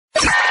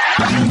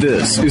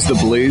This is the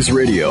Blaze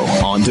Radio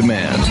on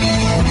demand.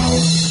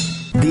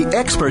 The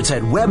experts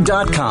at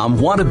Web.com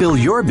want to build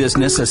your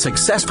business a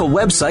successful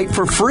website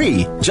for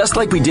free, just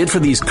like we did for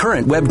these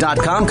current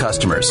Web.com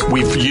customers.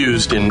 We've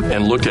used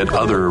and looked at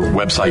other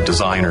website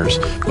designers,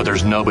 but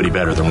there's nobody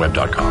better than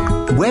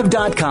Web.com.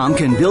 Web.com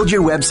can build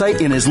your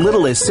website in as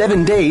little as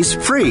 7 days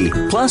free.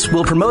 Plus,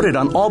 we'll promote it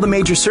on all the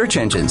major search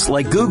engines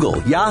like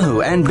Google,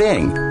 Yahoo, and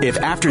Bing. If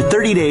after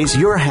 30 days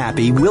you're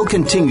happy, we'll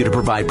continue to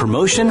provide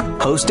promotion,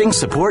 hosting,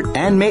 support,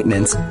 and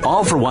maintenance,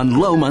 all for one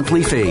low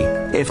monthly fee.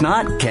 If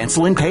not,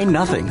 cancel and pay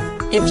nothing.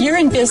 If you're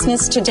in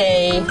business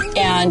today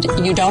and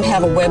you don't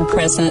have a web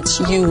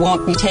presence, you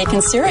won't be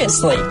taken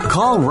seriously.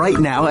 Call right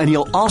now and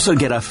you'll also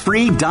get a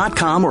free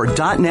 .com or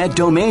 .net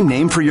domain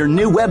name for your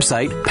new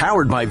website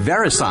powered by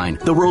VeriSign,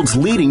 the world's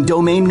leading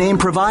domain name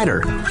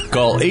provider.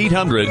 Call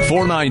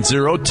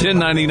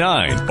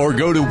 800-490-1099 or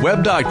go to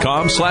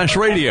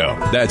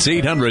web.com/radio. That's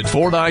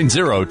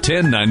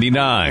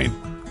 800-490-1099.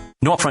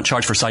 No upfront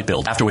charge for site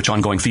build, after which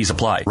ongoing fees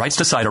apply. Rights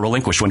to site are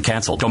relinquished when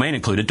canceled. Domain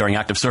included during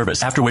active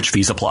service, after which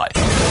fees apply.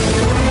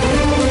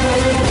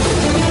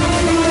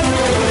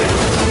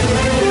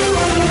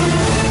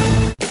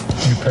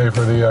 You pay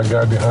for the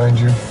guy behind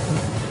you?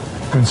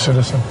 Good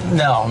citizen?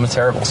 No, I'm a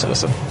terrible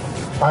citizen.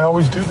 I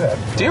always do that.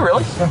 Do you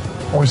really? Yeah.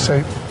 Always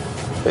say...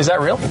 Is that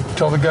real?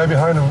 Tell the guy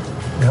behind him,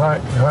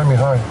 behind me,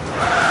 hi.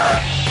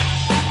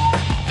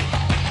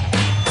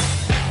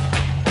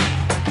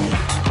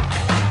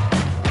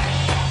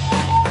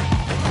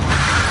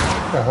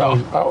 I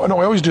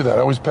always do that.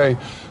 I always pay.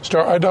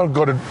 I don't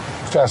go to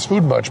fast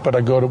food much, but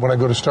when I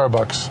go to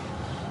Starbucks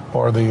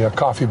or the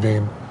Coffee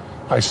Bean,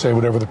 I say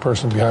whatever the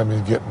person behind me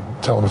is getting,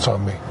 tell them it's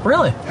on me.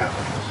 Really? Yeah.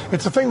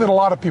 It's a thing that a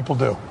lot of people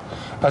do.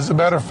 As a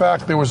matter of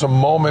fact, there was a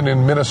moment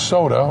in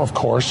Minnesota, of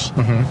course,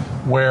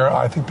 where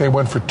I think they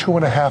went for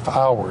 2.5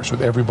 hours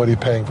with everybody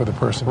paying for the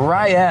person.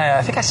 Right, yeah.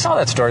 I think I saw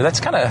that story. That's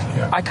kind of...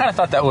 Yeah. I kind of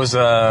thought that was...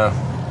 I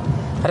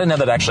didn't know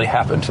that actually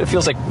happened. It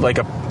feels like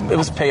it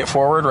was Pay It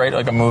Forward, right?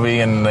 Like a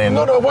movie, and they...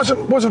 No, it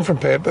wasn't from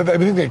Pay It. I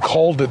think they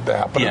called it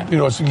that, but yeah.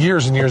 It's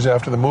years and years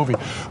after the movie.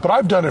 But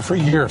I've done it for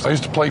years. I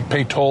used to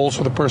pay tolls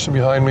for the person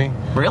behind me.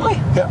 Really?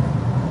 Yeah.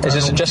 Is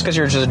this just because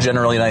you're just a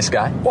generally nice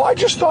guy? Well, I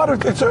just thought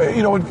it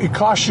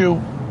costs you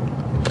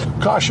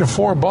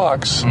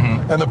 $4,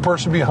 and the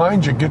person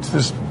behind you gets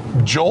this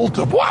jolt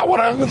of wow, what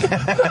I'm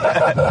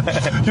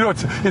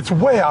it's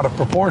way out of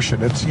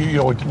proportion. It's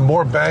it's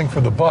more bang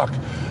for the buck.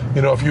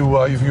 If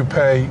you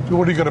pay,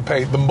 what are you going to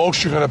pay? The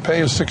most you're going to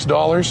pay is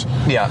 $6.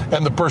 Yeah.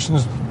 And the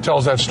person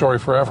tells that story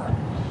forever.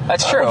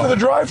 That's true. I went to the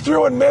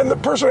drive-thru and man, the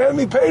person behind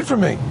me paid for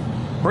me.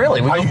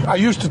 Really? I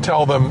used to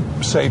tell them,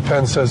 say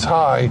Penn says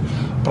hi,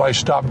 but I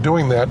stopped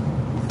doing that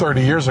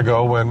 30 years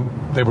ago when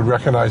they would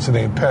recognize the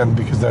name Penn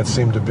because that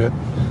seemed a bit,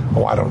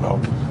 I don't know,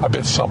 a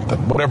bit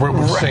something. Whatever it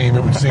would seem,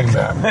 it would seem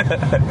that.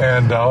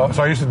 And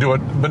so I used to do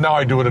it, but now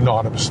I do it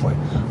anonymously.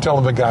 Tell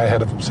them the guy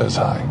ahead of them says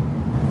hi.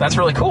 That's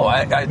really cool.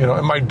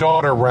 And my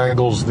daughter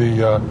wrangles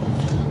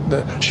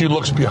she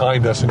looks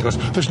behind us and goes,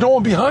 "There's no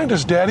one behind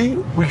us, Daddy.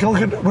 We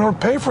don't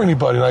pay for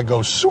anybody." And I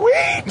go,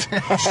 "Sweet,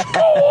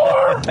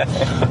 score!"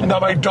 Now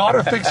my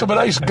daughter thinks I'm a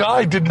nice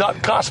guy. Did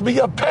not cost me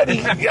a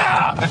penny.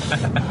 Yeah,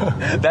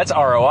 that's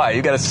ROI.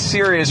 You got a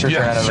serious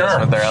return on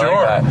investment there.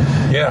 Sure. I like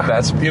that. Yeah,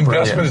 that's the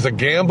investment is a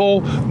gamble.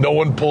 No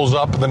one pulls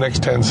up in the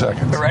next 10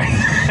 seconds. Right.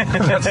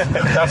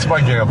 that's my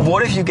gamble.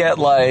 What if you get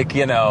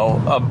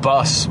a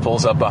bus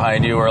pulls up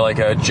behind you, or like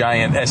a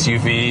giant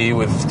SUV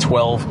with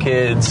 12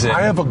 kids?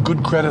 I have a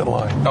good credit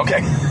line.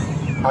 Okay.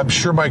 I'm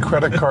sure my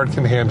credit card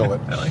can handle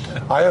it. I like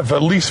that. I have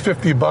at least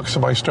 $50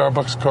 on my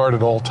Starbucks card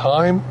at all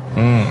time,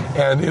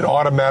 and it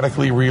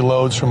automatically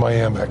reloads from my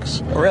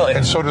Amex. Really?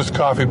 And so does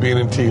Coffee Bean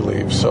and Tea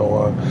Leaves.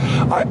 So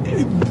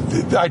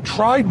I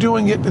tried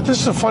doing it. This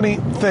is a funny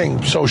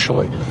thing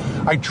socially.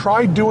 I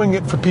tried doing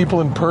it for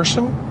people in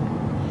person,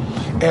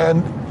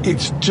 and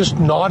it's just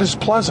not as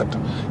pleasant.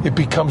 It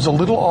becomes a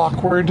little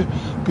awkward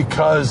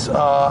because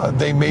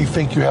they may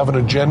think you have an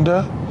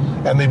agenda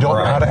and they don't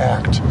know how to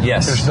act.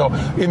 Yes.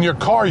 In your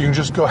car, you can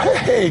just go,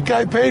 hey,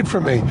 guy paid for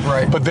me.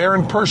 Right. But there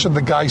in person,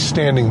 the guy's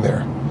standing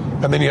there.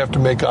 And then you have to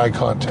make eye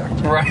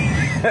contact. Right.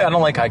 I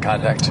don't like eye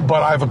contact.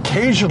 But I've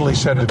occasionally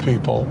said to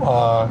people,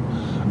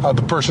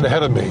 the person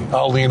ahead of me,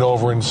 I'll lean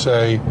over and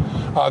say,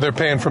 they're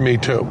paying for me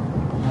too.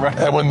 Right.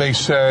 And when they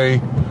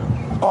say,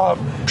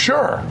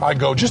 sure, I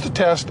go, just a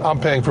test, I'm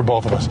paying for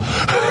both of us.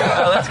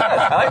 Oh, that's good.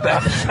 I like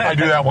that. I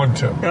do that one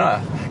too.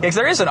 Yeah. Because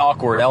there is an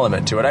awkward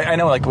element to it. I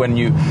know, like, when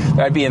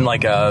I'd be in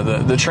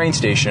the train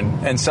station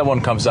and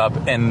someone comes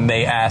up and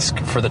they ask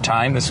for the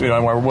time. This,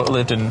 where we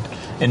lived in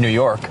New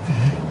York,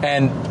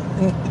 and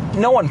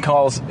no one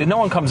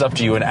comes up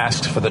to you and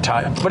asks for the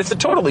time. But it's a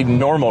totally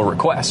normal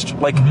request.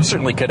 Like, you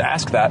certainly could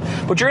ask that.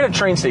 But you're in a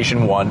train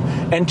station, 1,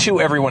 and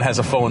 2, everyone has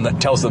a phone that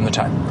tells them the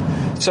time.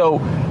 So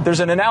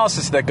there's an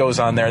analysis that goes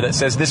on there that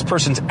says this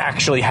person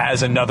actually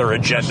has another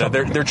agenda.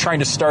 They're trying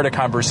to start a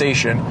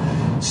conversation,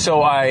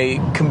 so I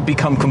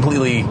become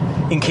completely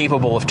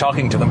incapable of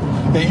talking to them.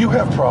 Yeah, you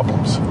have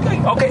problems.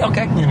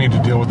 Okay. You need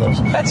to deal with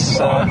those. That's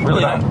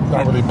really not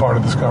really part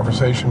of this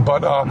conversation.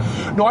 But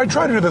no, I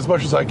try to do that as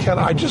much as I can.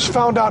 I just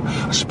found out,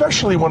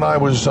 especially when I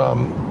was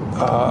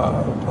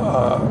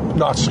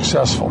not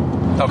successful.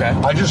 Okay.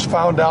 I just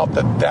found out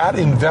that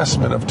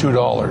investment of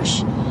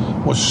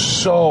 $2 was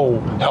so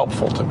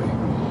helpful to me.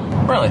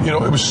 Really? You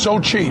know, it was so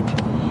cheap.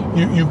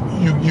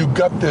 You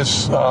got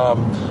this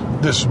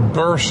this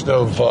burst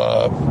of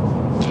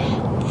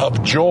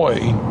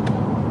joy.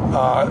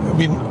 I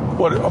mean,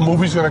 what a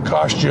movie's going to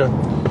cost you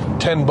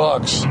 $10.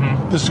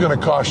 Mm-hmm. This is going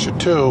to cost you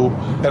 $2,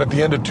 and at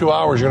the end of 2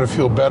 hours, you're going to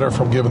feel better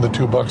from giving the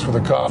 $2 for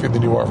the coffee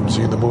than you are from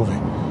seeing the movie.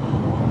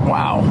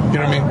 Wow. You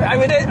know what I mean? I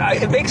mean,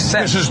 it makes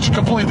sense. This is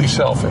completely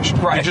selfish.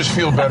 Right. You just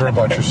feel better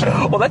about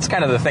yourself. Well, that's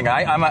kind of the thing.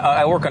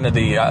 I work under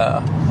the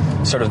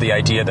sort of the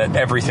idea that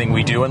everything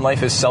we do in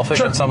life is selfish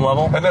at some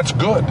level. And that's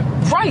good.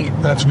 Right.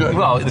 That's good.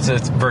 Well, it's a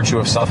virtue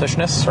of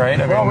selfishness, right?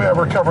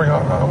 We're covering.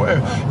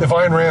 If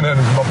Ayn Rand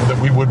hadn't come up with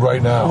it, we would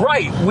right now.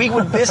 Right. We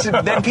would.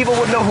 Then people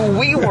would know who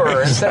we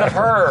were instead of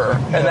her,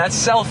 and that's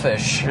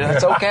selfish.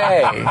 That's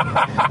okay.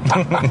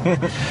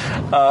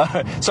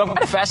 So I'm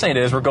kind of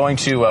fascinated as we're going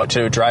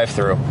to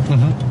drive-through.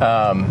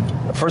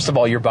 Mm-hmm. First of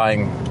all, you're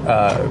buying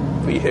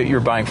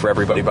for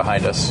everybody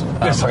behind us.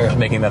 Yes, I am.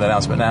 Making that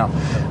announcement now.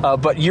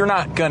 But you're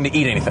not going to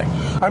eat anything.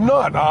 I'm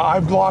not.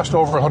 I've lost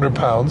over 100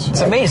 pounds.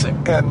 It's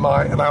amazing. And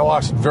I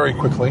lost it very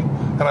quickly.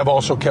 And I've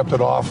also kept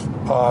it off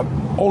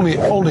only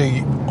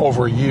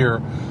over a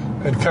year.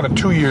 And kind of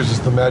 2 years is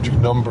the magic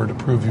number to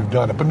prove you've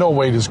done it. But no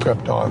weight has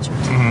crept on.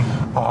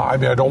 Mm-hmm. I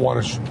mean, I don't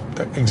want to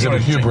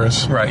exhibit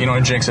hubris. Right. You don't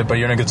want to jinx it, but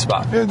you're in a good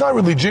spot. It's not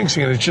really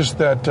jinxing it. It's just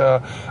that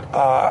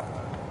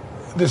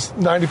this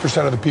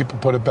 90% of the people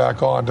put it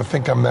back on. To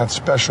think I'm that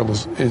special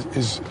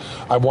is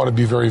I want to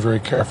be very, very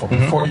careful.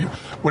 Mm-hmm.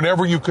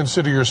 Whenever you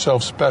consider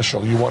yourself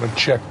special, you want to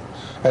check,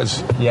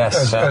 as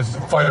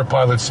fighter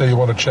pilots say, you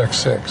want to check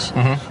 6.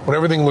 Mm-hmm. When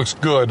everything looks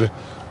good,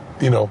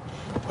 you know,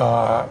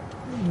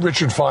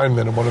 Richard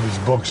Feynman in one of his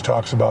books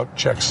talks about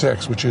check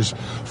 6, which is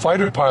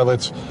fighter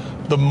pilots,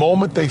 the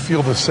moment they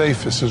feel the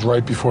safest is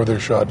right before they're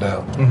shot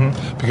down.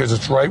 Mm-hmm. Because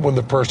it's right when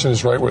the person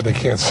is right where they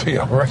can't see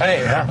them. Right,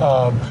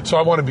 yeah. So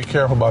I want to be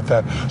careful about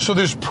that. So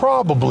there's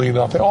probably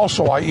nothing.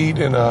 Also, I eat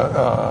in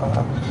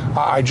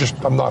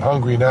I'm not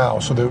hungry now.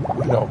 So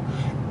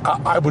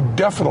I would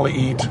definitely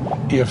eat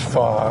if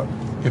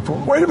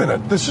wait a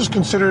minute, this is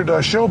considered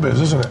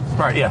showbiz, isn't it?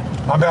 Right, yeah.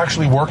 I'm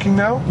actually working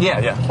now?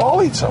 Yeah.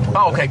 I'll eat something.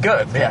 Oh, okay,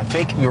 good. Yeah,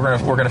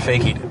 we're gonna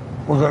fake eat it.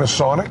 We're going to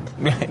Sonic?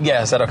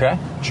 Yeah, is that okay?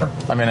 Sure.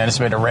 I mean, I just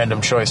made a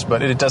random choice,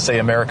 but it does say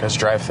America's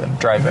Drive-In.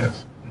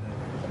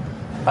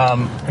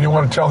 And you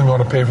want to tell them you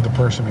want to pay for the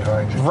person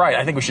behind you. Right,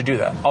 I think we should do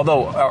that.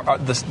 Although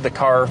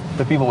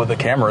the people with the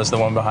camera is the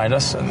one behind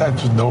us. And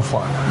that's no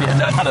fun. Yeah,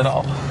 not at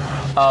all.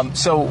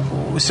 So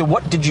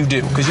what did you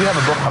do? Because you have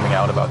a book coming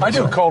out about this.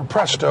 I do, called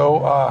Presto,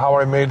 How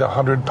I Made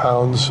 100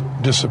 Pounds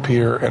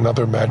Disappear and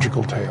Other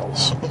Magical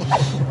Tales.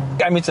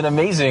 I mean, it's an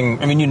amazing,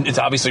 it's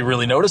obviously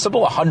really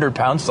noticeable. 100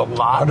 pounds is a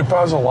lot. 100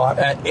 pounds is a lot.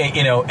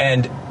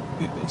 And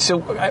so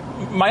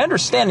my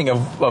understanding of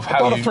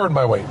how about a third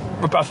my weight.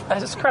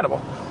 That's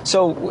incredible.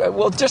 So,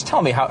 well, just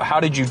tell me, how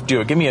did you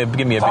do it? Give me a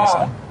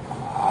baseline.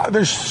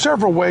 There's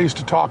several ways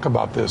to talk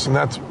about this, and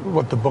that's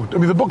what the book...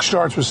 the book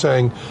starts with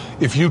saying,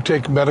 if you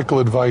take medical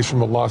advice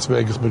from a Las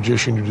Vegas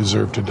magician, you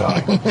deserve to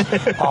die.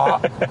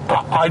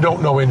 I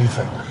don't know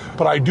anything.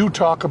 But I do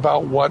talk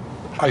about what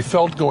I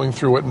felt going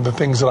through it and the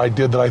things that I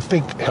did that I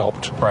think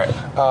helped. Right.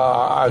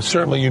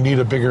 Certainly you need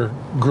a bigger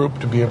group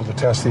to be able to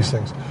test these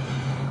things.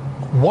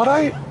 What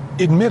I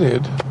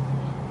admitted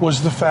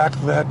was the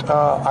fact that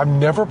I'm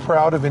never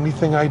proud of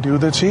anything I do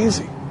that's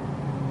easy.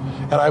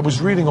 And I was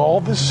reading all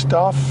this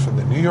stuff in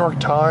the New York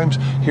Times.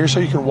 Here's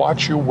how you can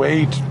watch your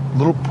weight, a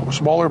little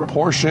smaller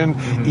portion,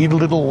 eat a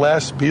little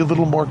less, be a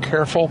little more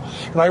careful.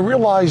 And I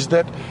realized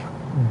that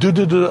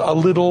a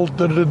little,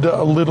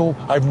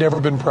 I've never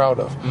been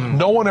proud of.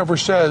 No one ever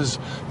says,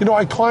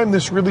 I climbed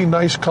this really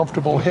nice,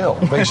 comfortable hill.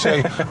 They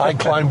say, I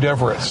climbed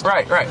Everest.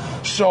 Right.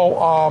 So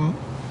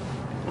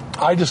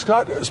I just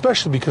got,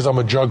 especially because I'm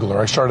a juggler.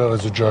 I started out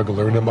as a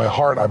juggler, and in my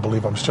heart, I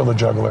believe I'm still a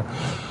juggler.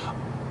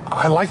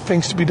 I like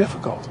things to be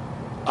difficult.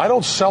 I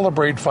don't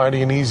celebrate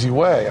finding an easy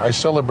way. I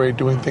celebrate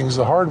doing things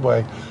the hard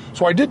way.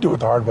 So I did do it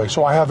the hard way.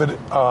 So I have an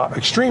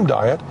extreme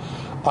diet.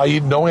 I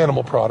eat no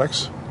animal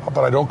products,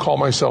 but I don't call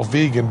myself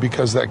vegan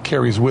because that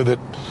carries with it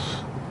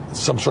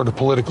some sort of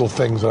political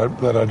things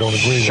that I don't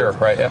agree with. Sure,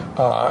 right,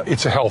 yeah.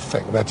 It's a health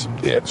thing. That's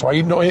it. So I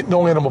eat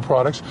no animal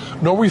products,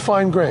 no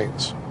refined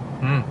grains.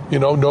 No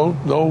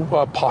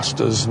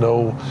pastas,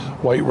 no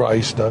white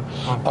rice,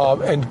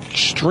 and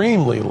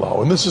extremely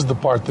low. And this is the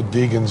part that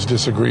vegans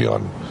disagree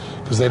on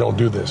because they don't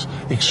do this.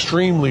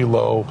 Extremely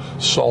low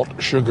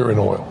salt, sugar, and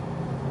oil.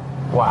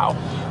 Wow.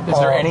 Is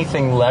there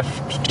anything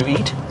left to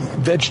eat?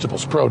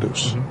 Vegetables,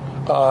 produce,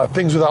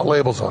 things without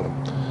labels on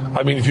them.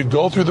 I mean, if you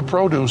go through the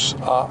produce,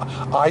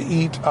 I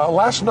eat.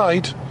 Last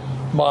night,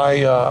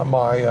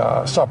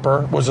 my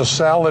supper was a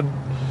salad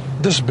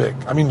this big.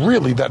 I mean,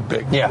 really that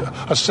big.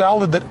 Yeah. A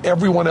salad that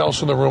everyone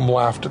else in the room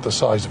laughed at the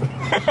size of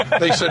it.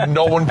 They said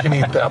no one can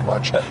eat that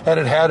much. And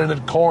it had in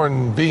it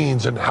corn,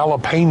 beans, and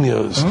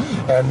jalapenos.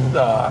 And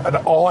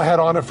all I had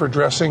on it for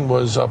dressing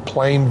was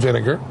plain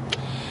vinegar.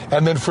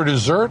 And then for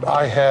dessert,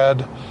 I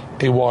had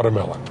a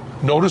watermelon.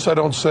 Notice I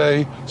don't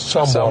say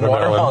some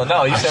watermelon.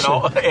 No, you said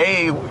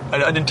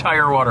an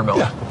entire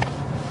watermelon. Yeah.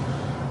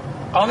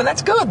 Oh, I mean,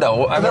 that's good,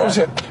 though. And that was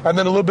it. And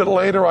then a little bit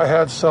later, I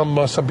had some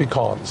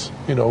pecans,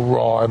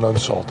 raw and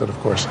unsalted, of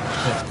course.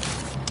 Yeah.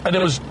 And it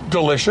was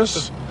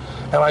delicious,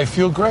 and I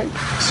feel great.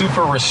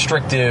 Super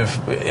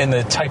restrictive in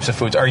the types of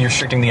foods. Are you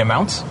restricting the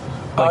amounts?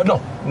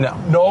 No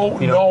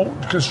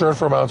concern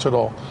for amounts at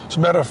all. As a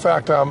matter of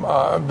fact,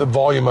 the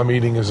volume I'm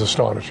eating is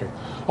astonishing.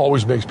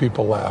 Always makes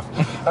people laugh.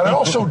 And I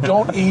also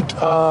don't eat.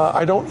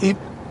 I don't eat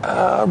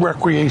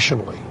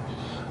recreationally.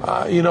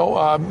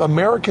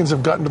 Americans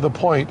have gotten to the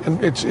point,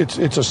 and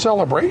it's a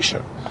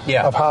celebration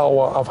of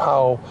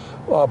how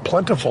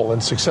plentiful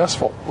and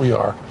successful we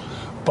are.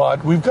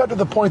 But we've got to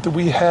the point that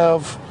we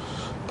have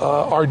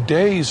our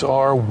days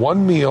are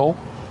one meal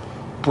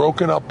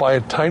broken up by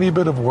a tiny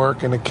bit of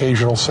work and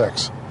occasional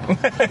sex.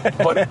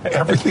 But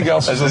everything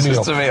else is a meal.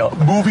 Just a meal.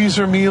 Movies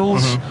are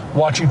meals.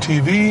 Watching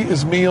TV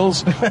is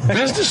meals.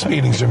 Business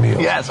meetings are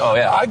meals. Yes. Oh,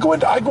 yeah. I go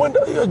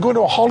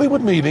into a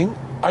Hollywood meeting.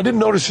 I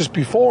didn't notice this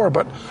before,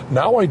 but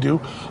now I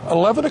do.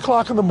 11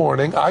 o'clock in the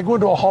morning, I go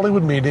into a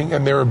Hollywood meeting,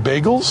 and there are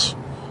bagels,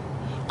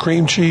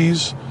 cream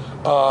cheese,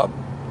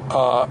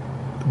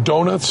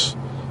 donuts,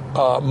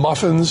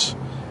 muffins,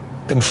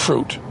 and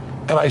fruit.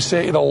 And I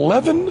say at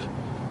 11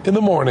 in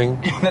the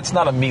morning... That's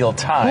not a meal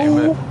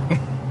time.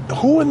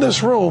 Who in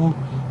this room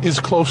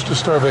is close to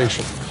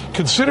starvation?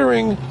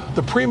 Considering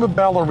the prima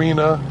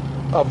ballerina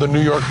of the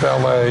New York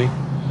Ballet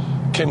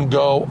can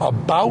go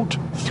about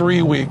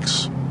 3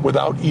 weeks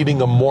without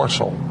eating a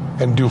morsel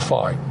and do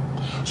fine.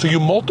 So you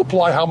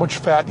multiply how much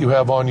fat you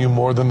have on you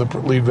more than the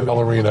lead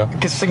ballerina.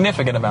 A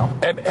significant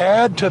amount. And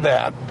add to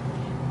that,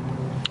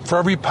 for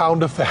every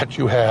pound of fat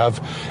you have,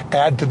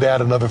 add to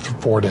that another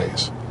 4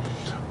 days.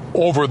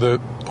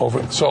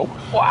 So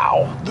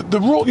wow. The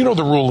rule,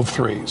 the rule of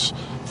threes.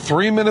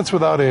 3 minutes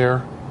without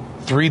air,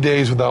 3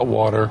 days without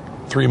water,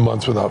 3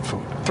 months without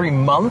food. 3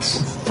 months?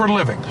 For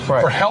living.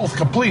 Right. For health,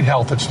 complete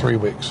health, it's 3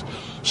 weeks.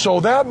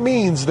 So that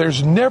means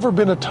there's never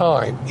been a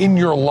time in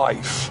your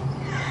life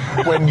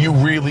when you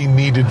really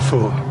needed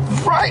food.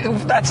 Right.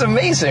 That's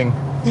amazing.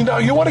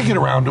 You want to get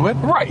around to it.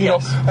 Right,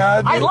 yes.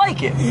 I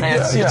like it.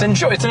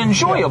 It's an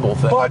enjoyable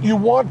thing. But you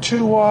want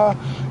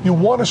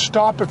to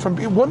stop it from...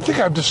 One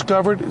thing I've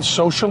discovered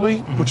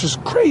socially, which is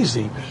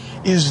crazy,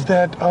 is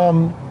that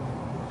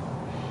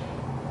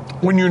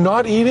when you're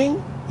not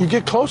eating, you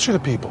get closer to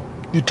people.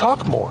 You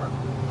talk more.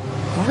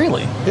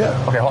 Really?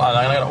 Yeah. Okay, hold on.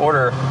 I'm going to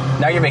order...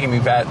 Now you're making me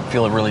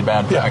feel really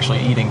bad for actually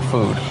eating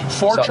food.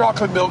 4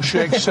 chocolate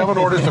milkshakes, 7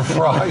 orders of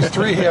fries,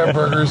 3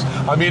 hamburgers.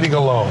 I'm eating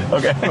alone.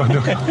 Okay.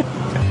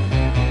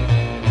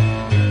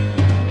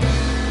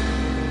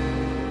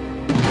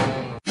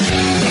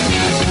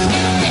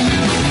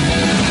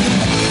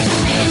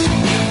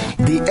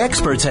 The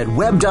experts at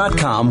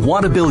Web.com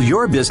want to build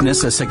your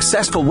business a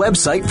successful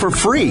website for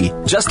free,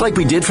 just like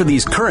we did for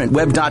these current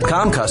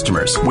Web.com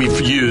customers. We've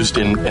used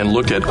and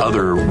looked at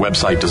other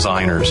website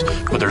designers,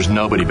 but there's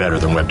nobody better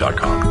than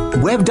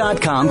Web.com.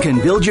 Web.com can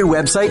build your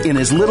website in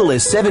as little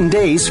as 7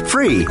 days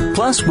free.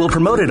 Plus, we'll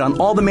promote it on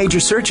all the major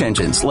search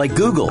engines like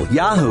Google,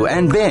 Yahoo,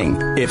 and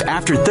Bing. If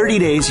after 30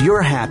 days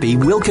you're happy,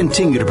 we'll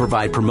continue to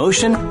provide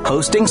promotion,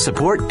 hosting,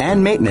 support,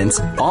 and maintenance,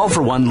 all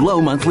for one low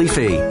monthly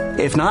fee.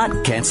 If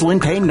not, cancel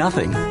and pay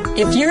nothing.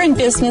 If you're in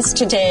business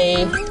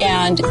today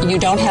and you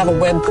don't have a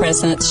web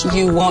presence,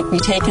 you won't be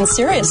taken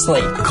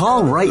seriously.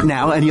 Call right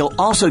now and you'll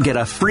also get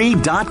a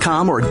free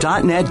 .com or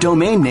 .net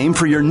domain name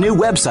for your new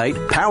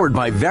website powered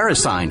by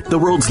VeriSign, the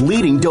world's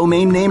leading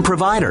domain name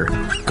provider.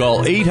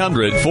 Call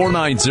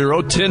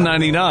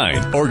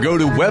 800-490-1099 or go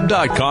to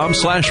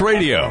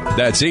web.com/radio.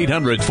 That's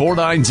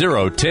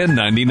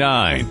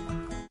 800-490-1099.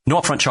 No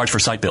upfront charge for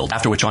site build,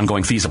 after which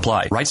ongoing fees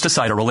apply. Rights to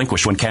site are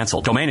relinquished when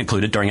canceled. Domain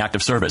included during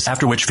active service,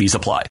 after which fees apply.